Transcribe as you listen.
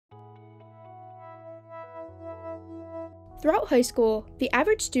Throughout high school, the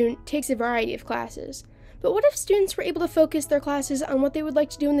average student takes a variety of classes. But what if students were able to focus their classes on what they would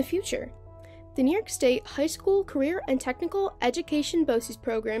like to do in the future? The New York State High School Career and Technical Education BOCES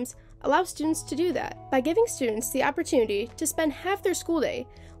programs allow students to do that by giving students the opportunity to spend half their school day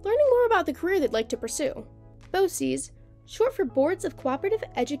learning more about the career they'd like to pursue. BOCES, short for Boards of Cooperative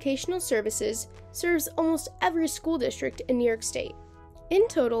Educational Services, serves almost every school district in New York State. In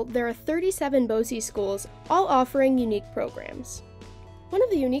total, there are 37 BOCES schools, all offering unique programs. One of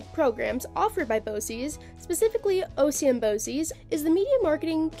the unique programs offered by BOCES, specifically OCM BOCES, is the Media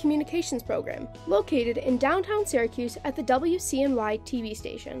Marketing Communications program, located in downtown Syracuse at the WCNY TV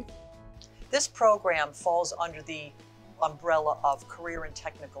station. This program falls under the umbrella of career and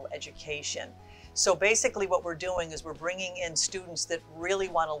technical education. So basically what we're doing is we're bringing in students that really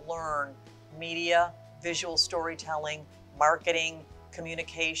want to learn media, visual storytelling, marketing,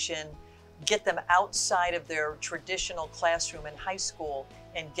 communication, get them outside of their traditional classroom in high school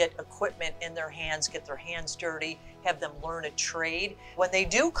and get equipment in their hands, get their hands dirty, have them learn a trade. When they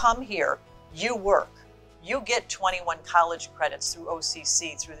do come here, you work. You get 21 college credits through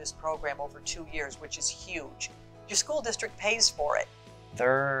OCC through this program over 2 years, which is huge. Your school district pays for it.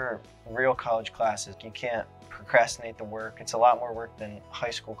 They're real college classes. You can't procrastinate the work. It's a lot more work than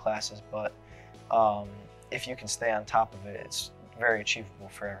high school classes, but if you can stay on top of it, it's very achievable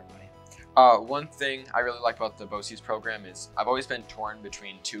for everybody. One thing I really like about the BOCES program is I've always been torn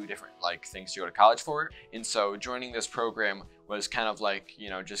between two different things to go to college for. And so joining this program was kind of like,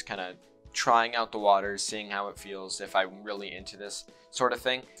 just kind of trying out the waters, seeing how it feels, if I'm really into this sort of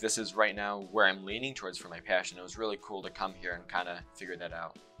thing. This is right now where I'm leaning towards for my passion. It was really cool to come here and kind of figure that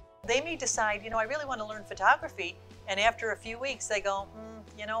out. They may decide, I really want to learn photography. And after a few weeks, they go,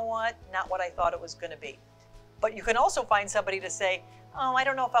 you know what? Not what I thought it was going to be. But you can also find somebody to say, oh, I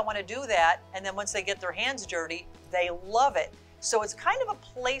don't know if I want to do that. And then once they get their hands dirty, they love it. So it's kind of a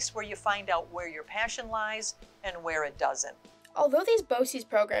place where you find out where your passion lies and where it doesn't. Although these BOCES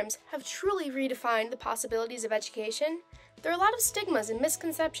programs have truly redefined the possibilities of education, there are a lot of stigmas and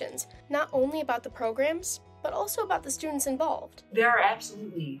misconceptions, not only about the programs, but also about the students involved. There are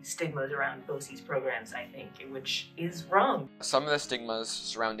absolutely stigmas around BOCES programs, I think, which is wrong. Some of the stigmas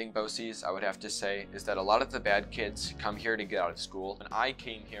surrounding BOCES, I would have to say, is that a lot of the bad kids come here to get out of school. When I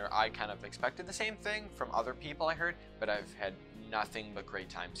came here, I kind of expected the same thing from other people I heard, but I've had nothing but great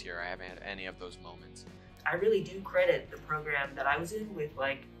times here. I haven't had any of those moments. I really do credit the program that I was in with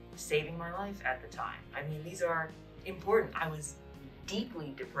saving my life at the time. I mean, these are important. I was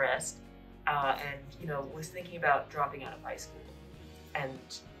deeply depressed. And was thinking about dropping out of high school. And,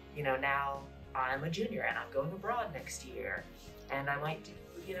 now I'm a junior and I'm going abroad next year. And I might do,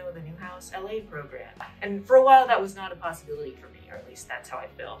 the Newhouse LA program. And for a while that was not a possibility for me, or at least that's how I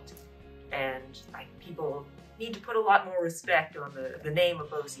felt. And people need to put a lot more respect on the name of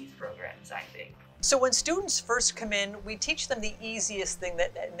BOCES programs, I think. So when students first come in, we teach them the easiest thing,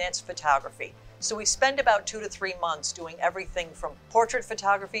 and that's photography. So we spend about 2 to 3 months doing everything from portrait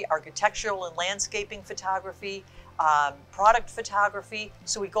photography, architectural and landscaping photography, product photography.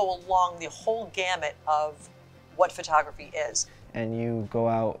 So we go along the whole gamut of what photography is. And you go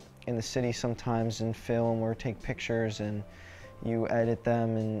out in the city sometimes and film or take pictures, and you edit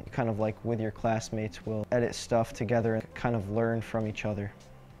them, and kind of with your classmates will edit stuff together and kind of learn from each other.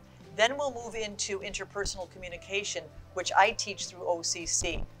 Then we'll move into interpersonal communication, which I teach through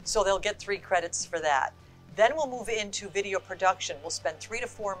OCC. So they'll get 3 credits for that. Then we'll move into video production. We'll spend 3 to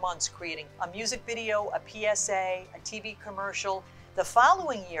 4 months creating a music video, a PSA, a TV commercial. The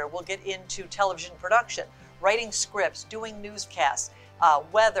following year, we'll get into television production, writing scripts, doing newscasts,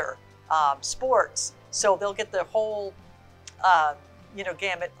 weather, sports. So they'll get the whole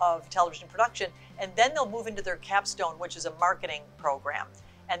gamut of television production. And then they'll move into their capstone, which is a marketing program.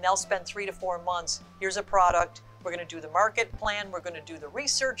 And they'll spend 3 to 4 months. Here's a product. We're going to do the market plan. We're going to do the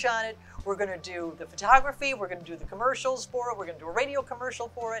research on it. We're going to do the photography. We're going to do the commercials for it. We're going to do a radio commercial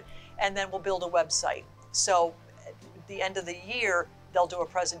for it. And then we'll build a website. So at the end of the year, they'll do a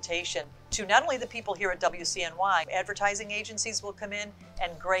presentation to not only the people here at WCNY, advertising agencies will come in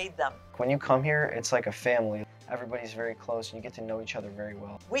and grade them. When you come here, it's like a family. Everybody's very close and you get to know each other very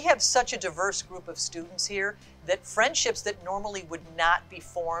well. We have such a diverse group of students here that friendships that normally would not be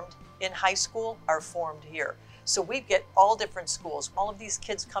formed in high school are formed here. So we get all different schools. All of these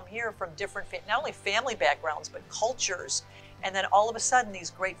kids come here from different, not only family backgrounds, but cultures. And then all of a sudden, these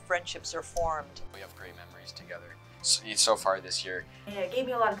great friendships are formed. We have great memories together so far this year. Yeah, it gave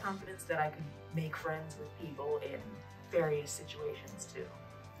me a lot of confidence that I could make friends with people in various situations too.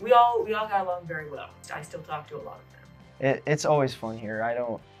 We all got along very well. I still talk to a lot of them. It's always fun here.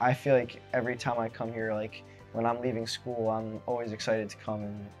 I feel like every time I come here, when I'm leaving school, I'm always excited to come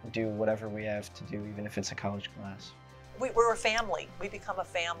and do whatever we have to do, even if it's a college class. We're a family. We become a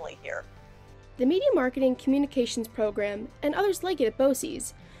family here. The Media Marketing Communications program, and others like it at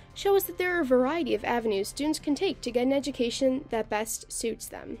BOCES, show us that there are a variety of avenues students can take to get an education that best suits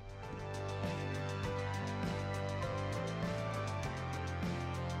them.